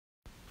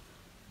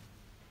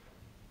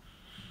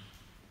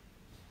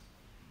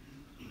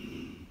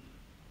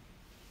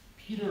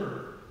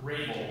Peter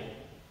Rabel,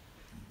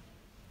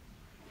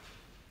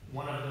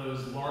 one of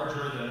those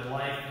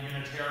larger-than-life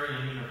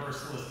Unitarian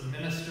Universalist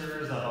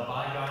ministers of a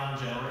bygone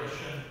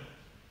generation,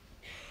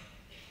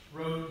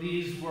 wrote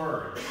these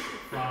words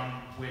from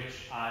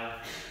which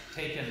I've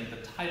taken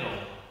the title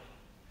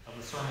of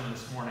the sermon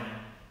this morning.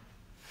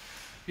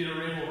 Peter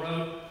Rabel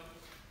wrote,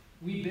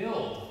 "We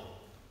build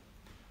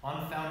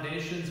on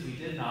foundations we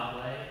did not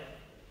lay,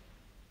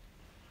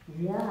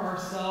 warm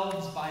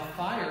ourselves by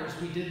fires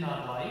we did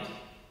not light,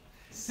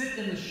 sit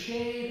in the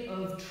shade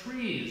of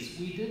trees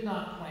we did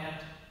not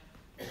plant,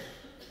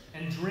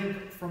 and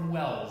drink from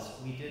wells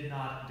we did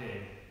not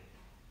dig.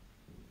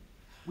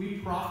 We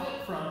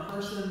profit from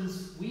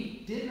persons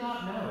we did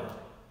not know,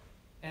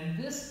 and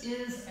this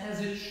is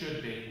as it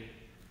should be.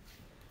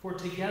 For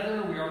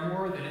together we are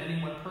more than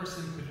any one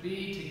person could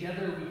be.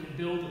 Together we can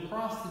build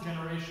across the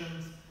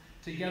generations.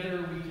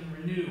 Together we can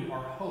renew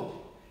our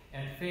hope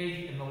and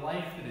faith in the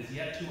life that is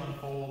yet to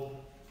unfold.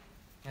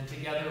 And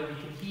together we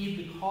can heed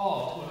the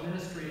call to a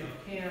ministry of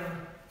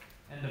care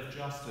and of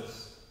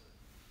justice.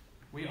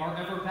 We are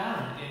ever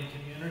bound in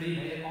community,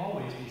 may it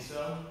always be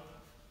so.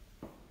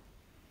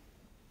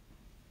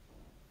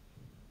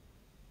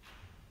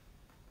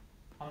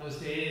 On those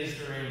days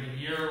during the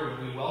year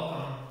when we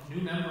welcome new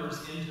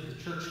members into the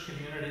church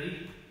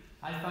community,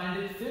 I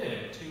find it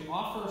fitting to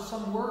offer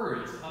some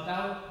words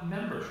about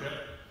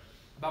membership,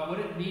 about what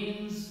it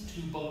means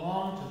to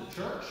belong to the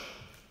church,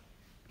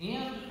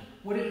 and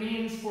what it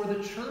means for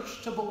the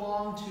church to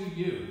belong to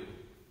you.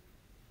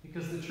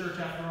 Because the church,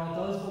 after all,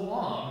 does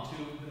belong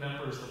to the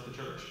members of the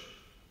church.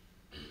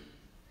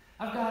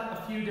 I've got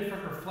a few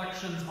different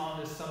reflections on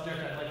this subject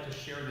I'd like to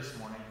share this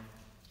morning.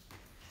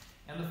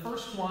 And the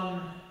first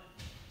one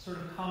sort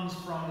of comes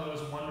from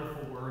those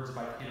wonderful words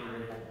by Peter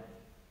Rabel.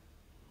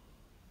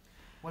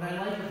 What I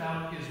like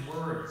about his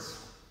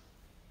words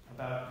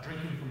about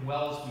drinking from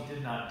wells we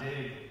did not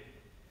dig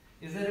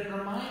is that it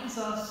reminds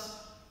us,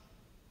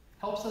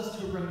 helps us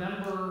to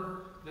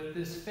remember that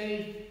this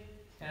faith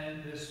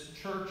and this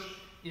church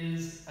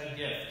is a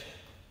gift.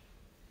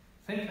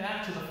 Think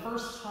back to the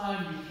first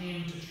time you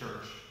came to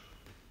church.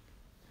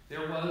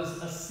 There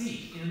was a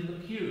seat in the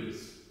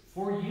pews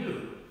for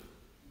you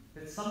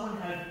that someone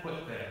had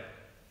put there,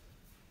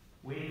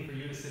 waiting for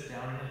you to sit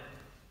down in it.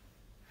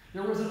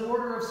 There was an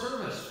order of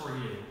service for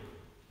you,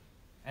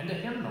 and a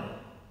hymnal.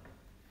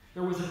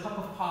 There was a cup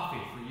of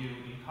coffee for you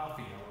in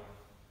coffee hour.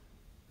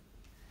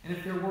 And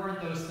if there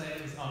weren't those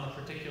things on the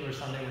particular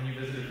Sunday when you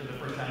visited for the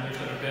first time, there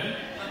should have been.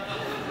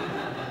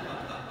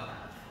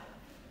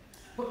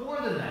 But more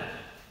than that,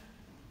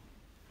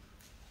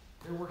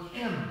 there were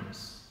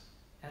hymns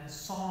and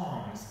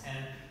songs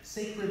and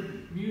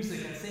sacred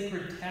music and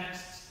sacred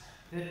texts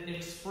that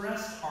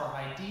expressed our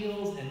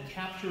ideals and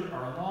captured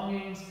our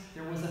longings.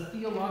 There was a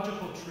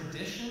theological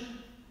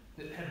tradition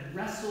that had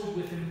wrestled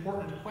with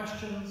important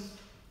questions.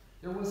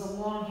 There was a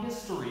long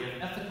history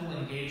of ethical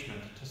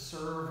engagement to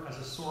serve as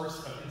a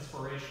source of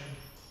inspiration.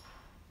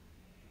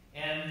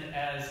 And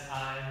as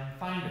I'm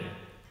finding,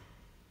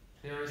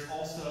 there is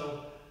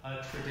also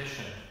a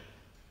tradition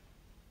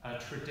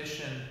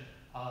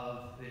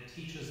that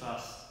teaches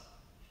us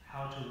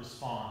how to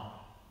respond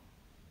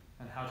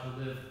and how to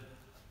live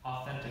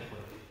authentically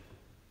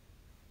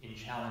in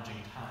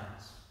challenging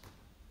times.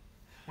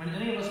 When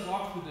any of us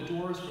walk through the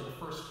doors for the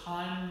first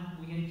time,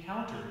 we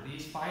encounter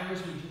these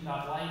fires we did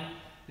not light,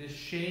 this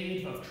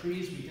shade of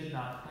trees we did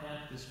not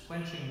plant, this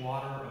quenching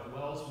water of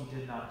wells we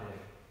did not dig.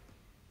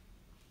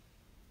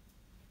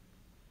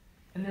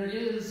 And there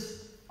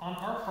is, on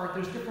our part,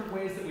 there's different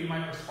ways that we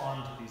might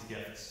respond to these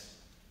gifts.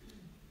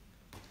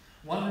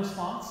 One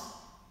response,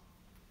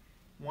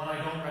 one I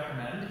don't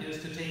recommend,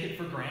 is to take it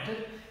for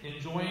granted,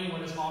 enjoying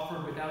what is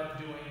offered without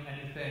doing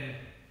anything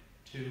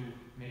to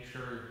make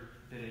sure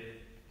that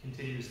it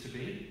continues to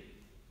be.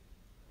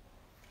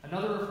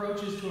 Another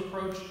approach is to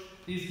approach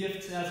these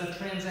gifts as a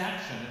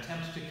transaction,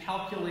 attempt to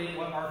calculate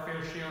what our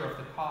fair share of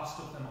the cost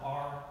of them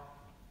are,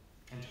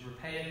 and to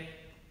repay it.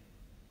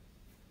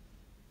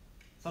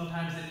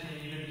 Sometimes it can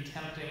even be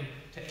tempting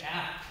to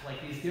act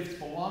like these gifts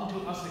belong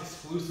to us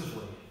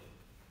exclusively,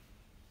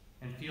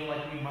 and feel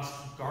like we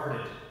must guard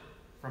it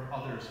from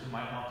others who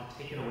might want to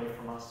take it away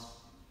from us.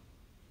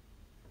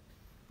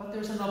 But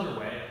there's another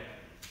way,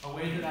 a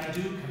way that I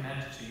do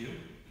commend to you,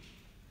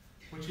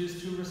 which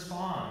is to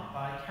respond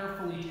by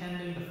carefully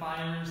tending the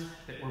fires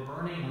that were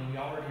burning when we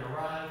already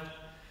arrived,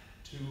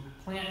 to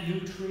plant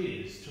new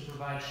trees to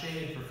provide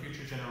shade for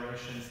future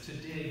generations, to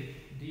dig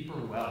deeper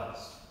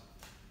wells,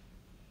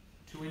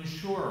 to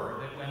ensure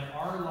that when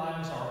our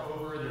lives are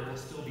over, there will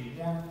still be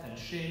warmth and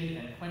shade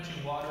and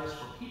quenching waters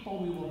for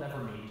people we will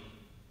never meet,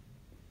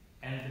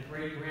 and the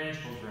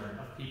great-grandchildren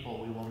of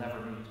people we will never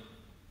meet.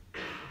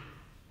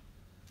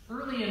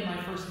 Early in my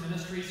first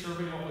ministry,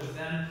 serving what was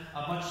then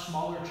a much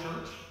smaller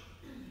church,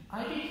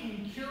 I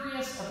became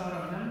curious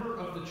about a member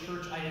of the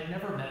church I had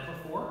never met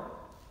before.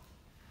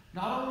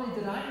 Not only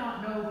did I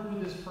not know who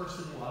this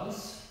person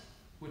was,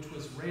 which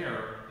was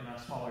rare in a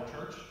smaller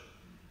church,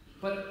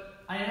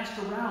 but I asked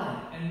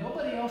around, and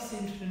nobody else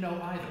seemed to know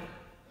either.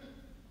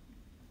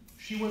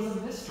 She was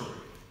a mystery.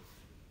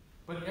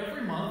 But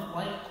every month,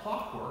 like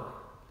clockwork,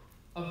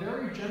 a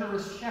very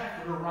generous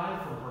check would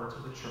arrive from her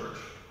to the church.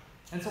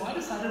 And so I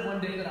decided one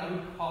day that I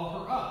would call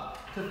her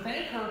up to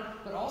thank her,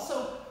 but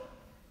also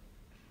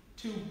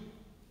to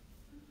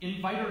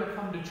invite her to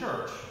come to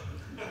church.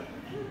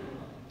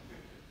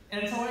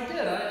 And so I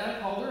did. I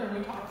called her and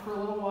we talked for a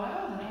little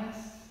while, and I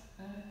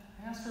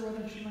asked her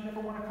whether she might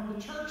ever want to come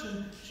to church,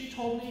 and she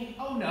told me,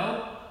 oh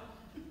no,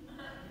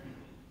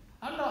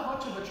 I'm not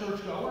much of a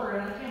churchgoer,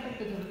 and I can't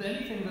think of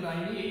anything that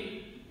I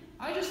need.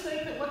 I just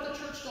think that what the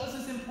church does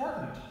is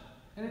important,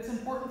 and it's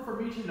important for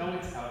me to know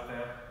it's out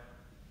there.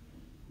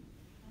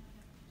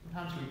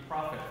 Sometimes we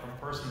profit from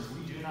persons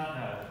we do not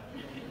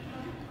know.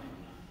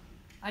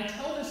 I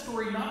tell this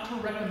story not to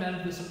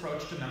recommend this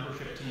approach to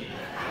membership to you.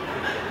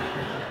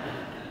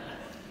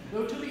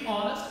 Though to be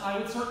honest, I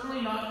would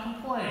certainly not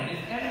complain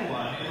if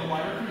anyone in the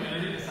wider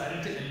community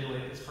decided to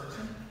emulate this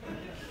person.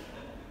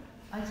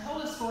 I tell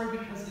this story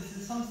because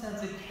in some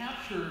sense it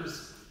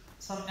captures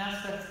some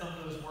aspects of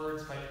those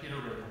words by Peter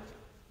Riddle.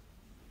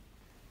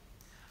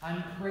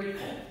 I'm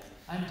grateful.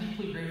 I'm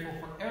deeply grateful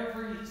for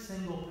every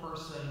single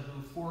person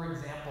who, for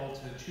example,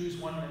 to choose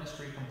one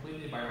ministry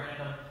completely by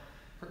random,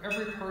 for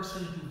every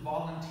person who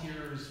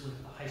volunteers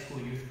with the high school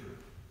youth group.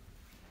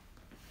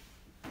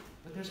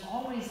 But there's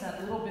always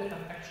that little bit of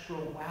extra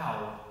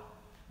wow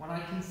when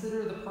I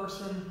consider the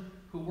person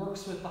who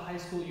works with the high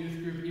school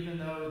youth group even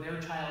though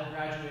their child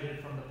graduated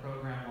from the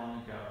program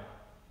long ago.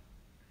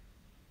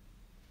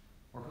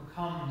 Or who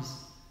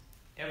comes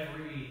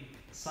every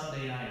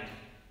Sunday night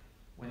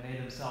when they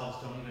themselves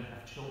don't even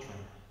have children.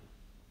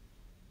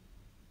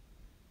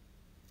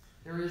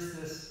 There is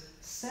this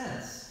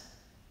sense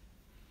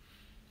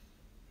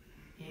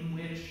in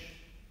which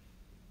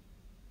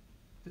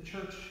the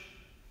church,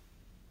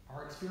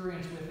 our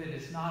experience with it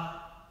is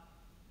not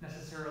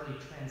necessarily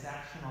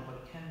transactional,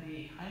 but can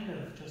be kind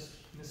of just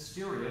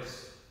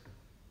mysterious.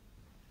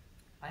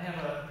 I have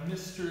a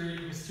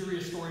mysterious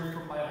story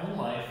from my own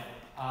life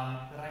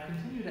that I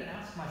continue to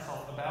ask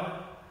myself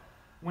about.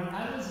 When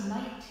I was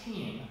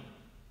 19,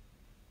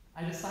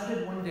 I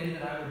decided one day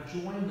that I would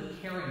join the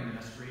caring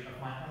ministry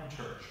of my home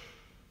church.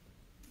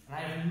 And I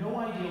have no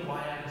idea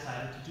why I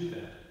decided to do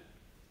that.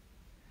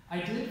 I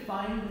did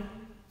find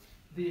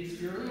the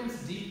experience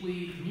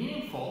deeply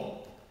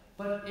meaningful,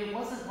 but it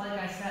wasn't like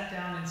I sat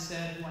down and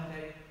said one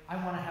day, I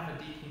want to have a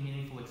deeply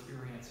meaningful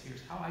experience.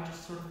 Here's how. I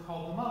just sort of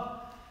called them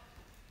up.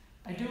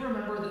 I do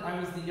remember that I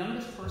was the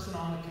youngest person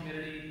on the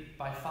committee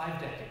by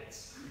 5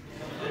 decades.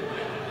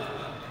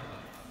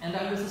 And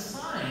I was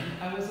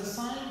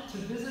assigned to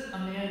visit a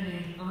man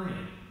named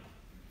Ernie.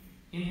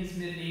 In his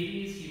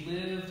mid-80s, he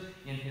lived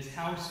in his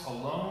house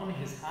alone.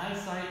 His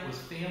eyesight was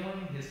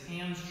failing. His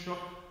hands shook.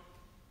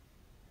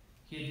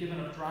 He had given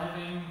up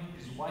driving.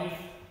 His wife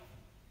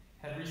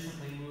had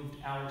recently moved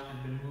out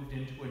and been moved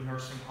into a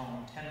nursing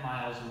home 10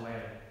 miles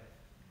away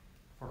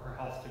for her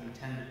health to be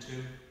tended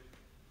to.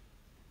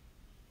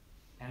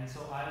 And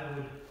so I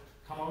would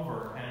come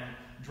over and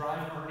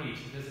drive Ernie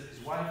to visit his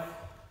wife,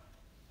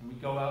 and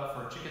we'd go out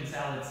for chicken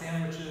salad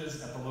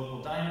sandwiches at the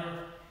local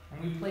diner,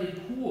 and we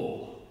played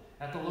pool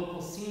at the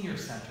local senior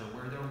center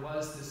where there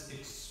was this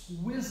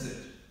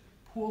exquisite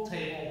pool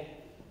table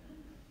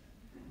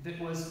that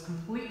was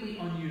completely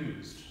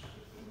unused.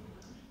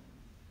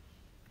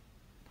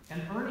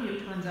 And Ernie,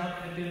 it turns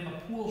out, had been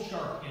a pool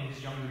shark in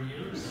his younger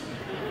years.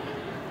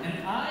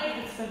 And I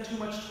had spent too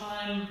much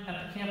time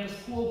at the campus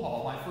pool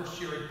hall my first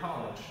year in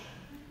college.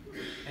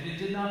 And it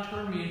did not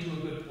turn me into a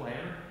good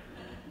player.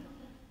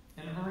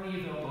 And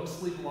Ernie, though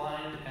mostly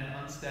blind and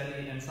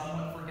unsteady and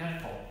somewhat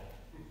forgetful,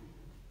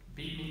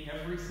 beat me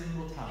every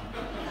single time.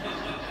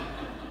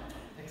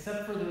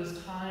 Except for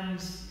those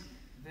times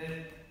that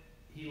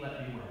he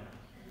let me win.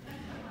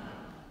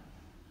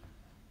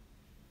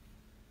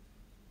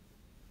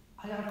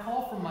 I got a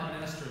call from my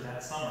minister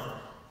that summer.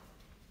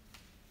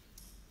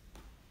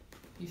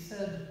 He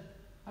said,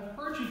 I've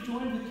heard you've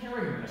joined the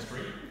caring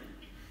ministry.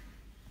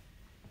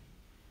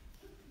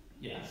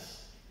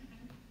 Yes.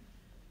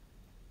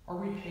 Are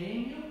we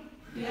paying you?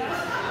 He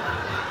asked.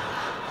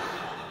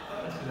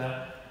 Let's do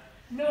that.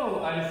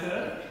 No, I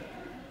said.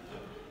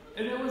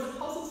 And there was a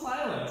puzzled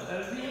silence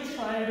as he was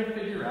trying to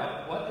figure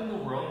out what in the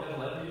world had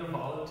led me to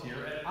volunteer,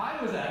 and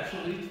I was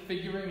actually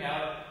figuring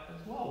out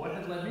as well what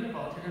had led me to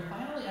volunteer. And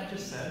finally I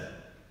just said,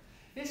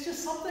 it's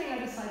just something I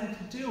decided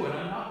to do, and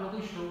I'm not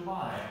really sure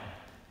why.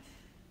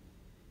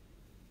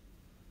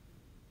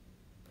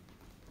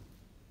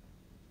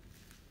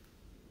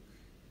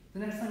 The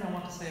next thing I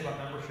want to say about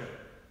membership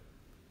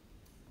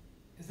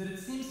is that it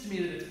seems to me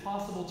that it's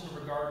possible to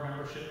regard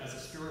membership as a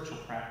spiritual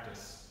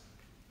practice.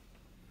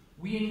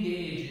 We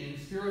engage in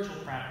spiritual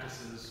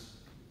practices,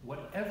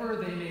 whatever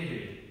they may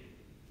be,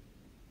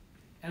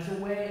 as a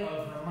way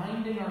of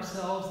reminding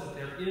ourselves that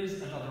there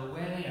is another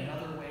way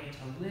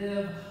to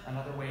live,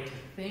 another way to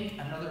think,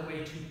 another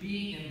way to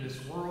be in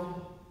this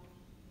world.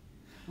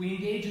 We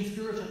engage in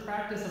spiritual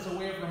practice as a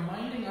way of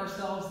reminding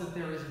ourselves that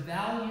there is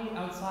value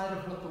outside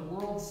of what the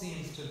world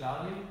seems to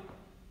value.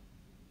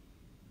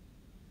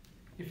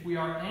 If we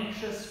are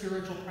anxious,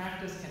 spiritual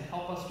practice can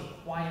help us to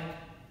quiet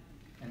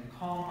and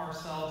calm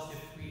ourselves.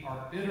 If we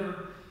are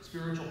bitter,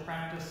 spiritual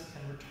practice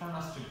can return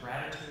us to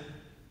gratitude.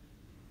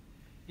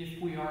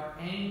 If we are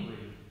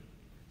angry,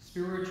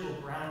 spiritual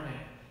grounding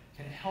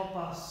can help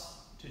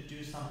us to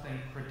do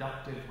something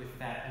productive with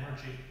that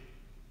energy.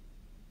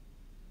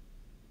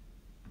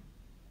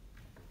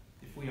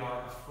 If we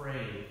are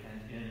afraid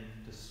and in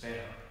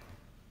despair,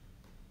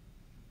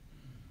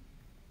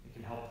 it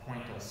can help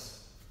point us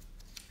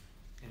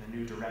in a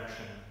new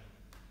direction.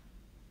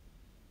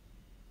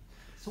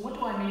 So what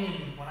do I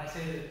mean when I say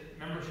that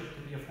membership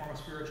can be a form of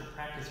spiritual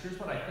practice? Here's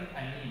what I think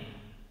I mean.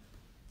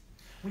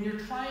 When you're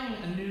trying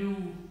a new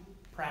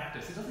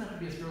practice, it doesn't have to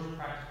be a spiritual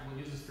practice, but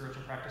we'll use a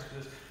spiritual practice for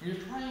this. When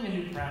you're trying a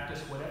new practice,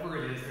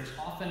 whatever it is, there's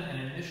often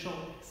an initial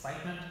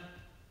excitement,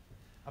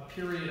 a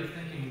period of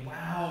thinking,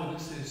 wow,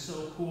 this is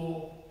so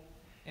cool.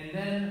 And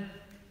then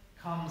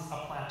comes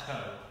a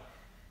plateau.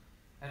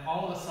 And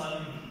all of a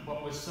sudden,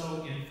 what was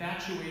so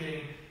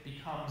infatuating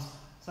becomes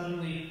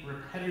suddenly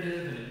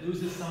repetitive and it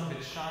loses some of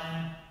its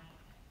shine.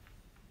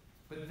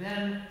 But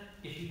then,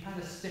 if you kind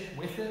of stick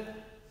with it,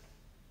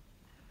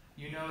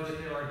 you know that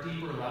there are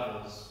deeper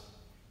levels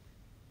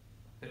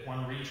that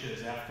one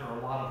reaches after a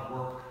lot of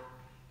work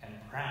and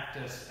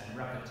practice and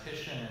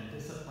repetition and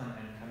discipline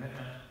and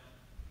commitment.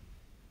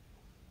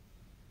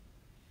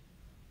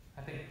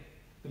 I think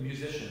the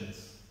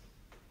musicians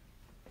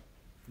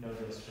know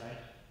this, right?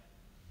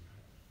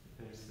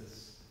 There's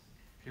this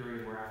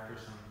period where after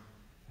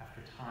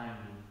time,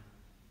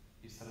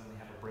 you suddenly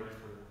have a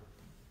breakthrough.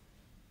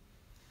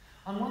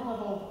 On one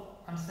level,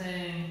 I'm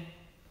saying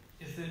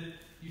is that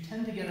you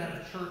tend to get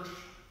out of church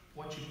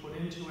what you put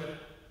into it,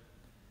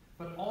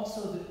 but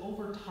also that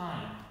over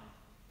time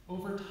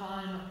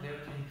there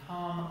can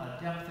come a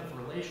depth of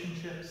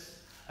relationships,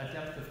 a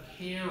depth of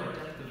care, a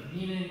depth of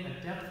meaning,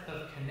 a depth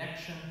of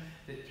connection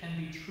that can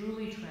be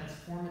truly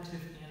transformative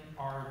in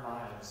our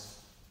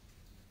lives.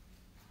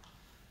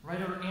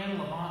 Writer Anne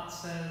Lamott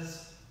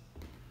says,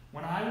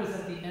 "When I was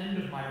at the end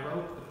of my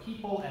rope, the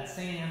people at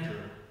St.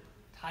 Andrew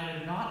tied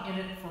a knot in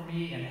it for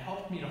me and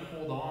helped me to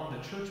hold on.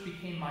 The church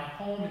became my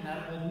home in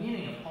that old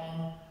meaning of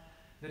home,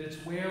 that it's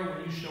where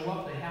when you show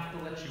up, they have to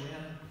let you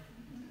in.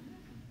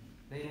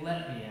 They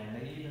let me in.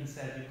 They even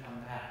said, you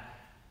come back."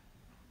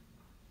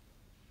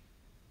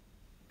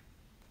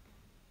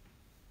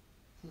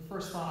 So the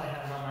first thought I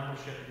have about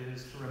membership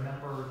is to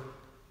remember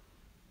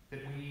that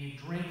we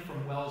drink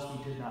from wells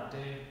we did not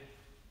dig.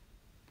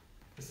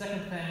 The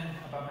second thing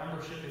about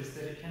membership is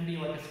that it can be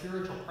like a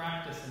spiritual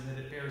practice in that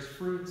it bears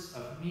fruits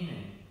of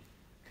meaning,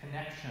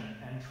 connection,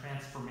 and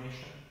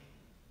transformation.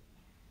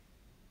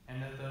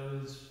 And that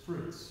those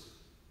fruits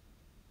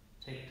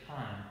take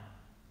time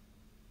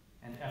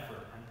and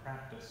effort and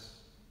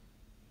practice.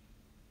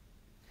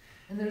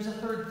 And there's a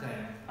third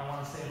thing I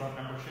want to say about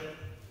membership,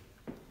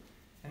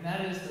 and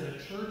that is that a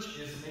church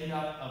is made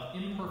up of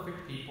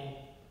imperfect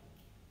people,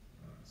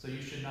 so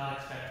you should not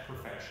expect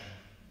perfection.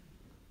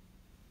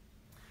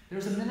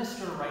 There's a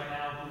minister right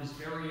now who's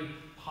very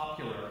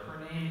popular.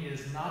 Her name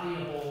is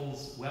Nadia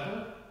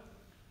Bowles-Weber.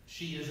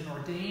 She is an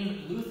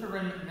ordained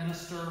Lutheran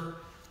minister,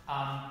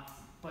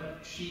 but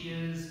she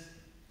is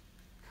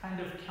kind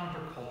of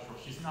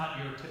countercultural. She's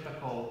not your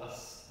typical,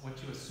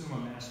 what you assume a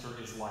minister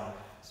is like.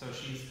 So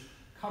she's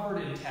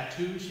covered in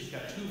tattoos. She's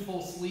got 2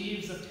 full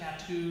sleeves of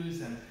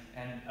tattoos and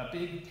a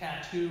big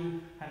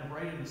tattoo kind of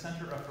right in the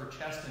center of her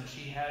chest, and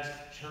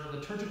her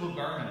liturgical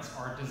garments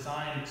are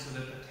designed so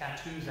that the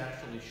tattoos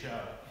actually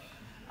show,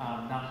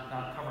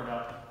 not covered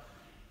up.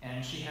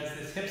 And she has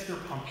this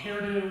hipster punk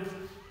hairdo,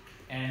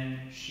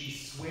 and she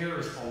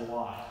swears a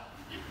lot.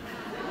 She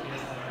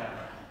has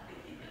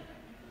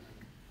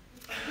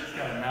she's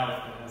got a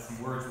mouth that has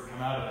some words that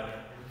come out of it.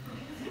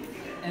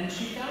 And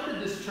she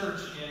founded this church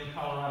in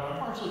Colorado, and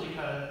partially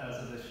because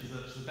of this, she's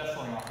a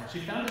best-selling author. She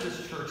founded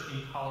this church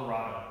in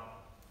Colorado,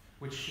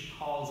 which she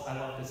calls, I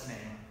love this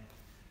name,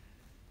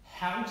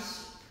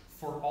 House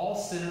for All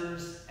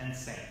Sinners and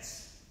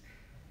Saints.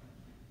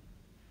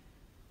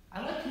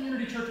 I like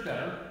community church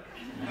better.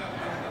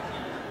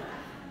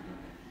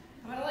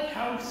 But I like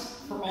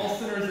House for All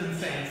Sinners and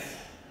Saints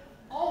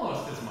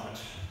almost as much.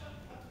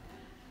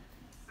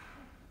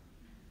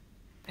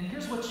 And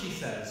here's what she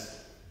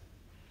says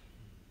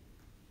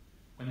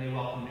when they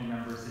welcome new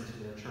members into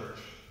their church.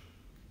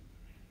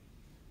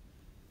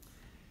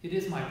 "It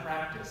is my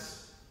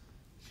practice,"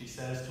 she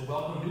says, "to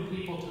welcome new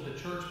people to the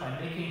church by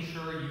making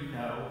sure you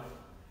know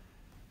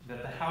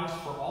that the House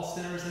for All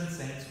Sinners and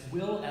Saints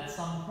will at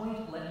some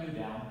point let you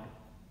down,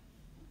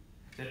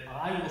 that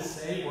I will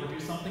say or do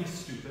something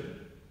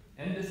stupid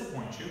and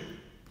disappoint you,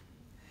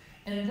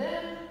 and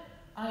then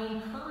I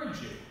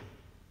encourage you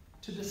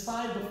to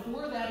decide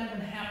before that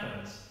even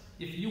happens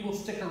if you will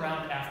stick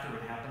around after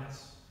it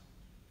happens.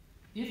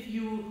 If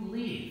you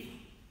leave,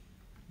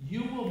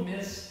 you will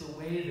miss the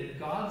way that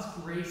God's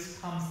grace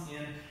comes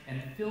in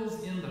and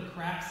fills in the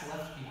cracks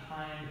left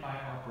behind by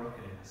our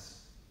brokenness.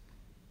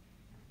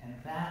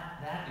 And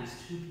that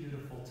is too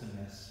beautiful to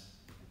miss."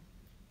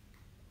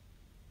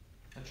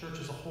 A church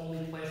is a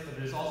holy place, but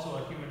it is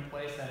also a human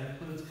place. That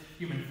includes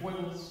human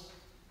foibles,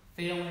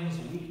 failings,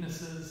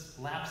 weaknesses,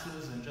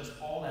 lapses, and just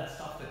all that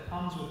stuff that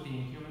comes with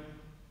being human.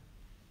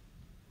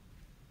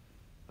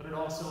 But it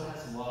also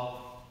has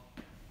love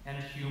and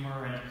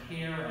humor and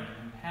care and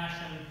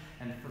compassion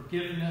and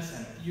forgiveness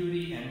and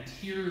beauty and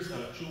tears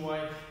of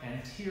joy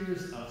and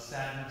tears of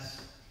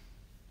sadness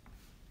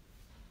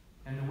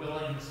and the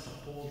willingness to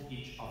hold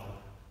each other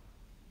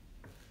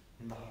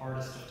in the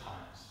hardest of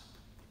times.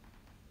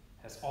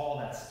 Has all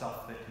that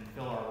stuff that can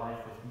fill our life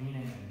with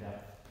meaning and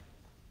depth.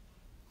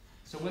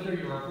 So whether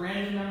you're a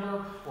brand new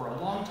member or a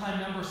longtime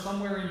member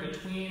somewhere in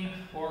between,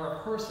 or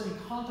a person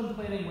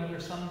contemplating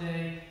whether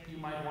someday you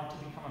might want to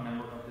become a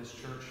member of this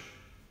church,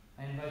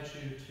 I invite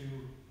you to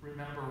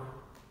remember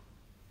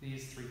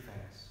these three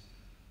things.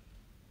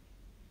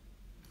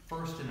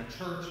 First, in a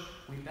church,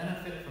 we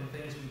benefit from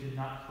things we did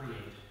not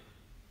create.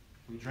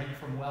 We drink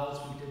from wells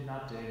we did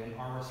not dig, and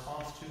our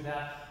response to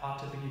that ought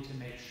to be to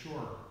make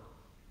sure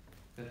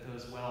that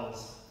those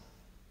wells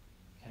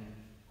can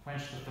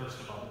quench the thirst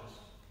of others.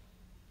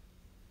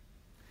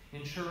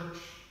 In church,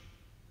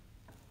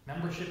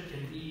 membership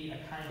can be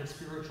a kind of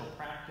spiritual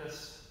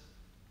practice,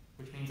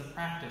 which means a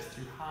practice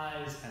through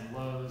highs and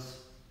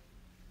lows,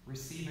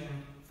 receiving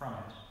from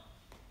it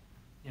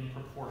in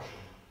proportion,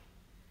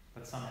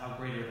 but somehow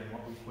greater than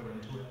what we put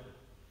into it.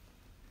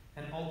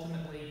 And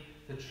ultimately,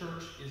 the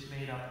church is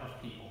made up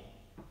of people.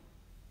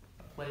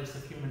 A place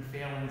of human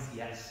failings,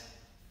 yes,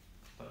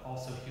 but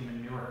also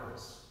human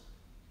miracles.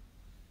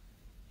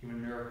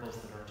 Human miracles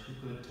that are too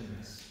good to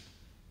miss.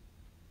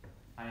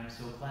 I am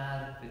so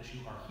glad that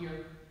you are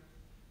here.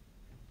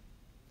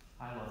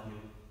 I love you.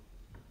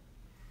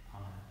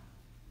 Amen.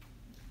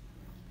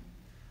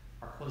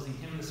 Our closing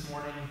hymn this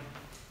morning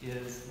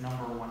is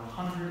number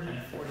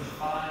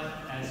 145,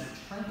 As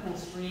Tranquil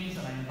Streams,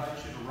 and I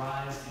invite you to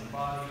rise in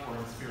body or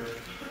in spirit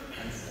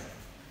and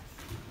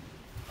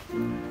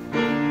sing.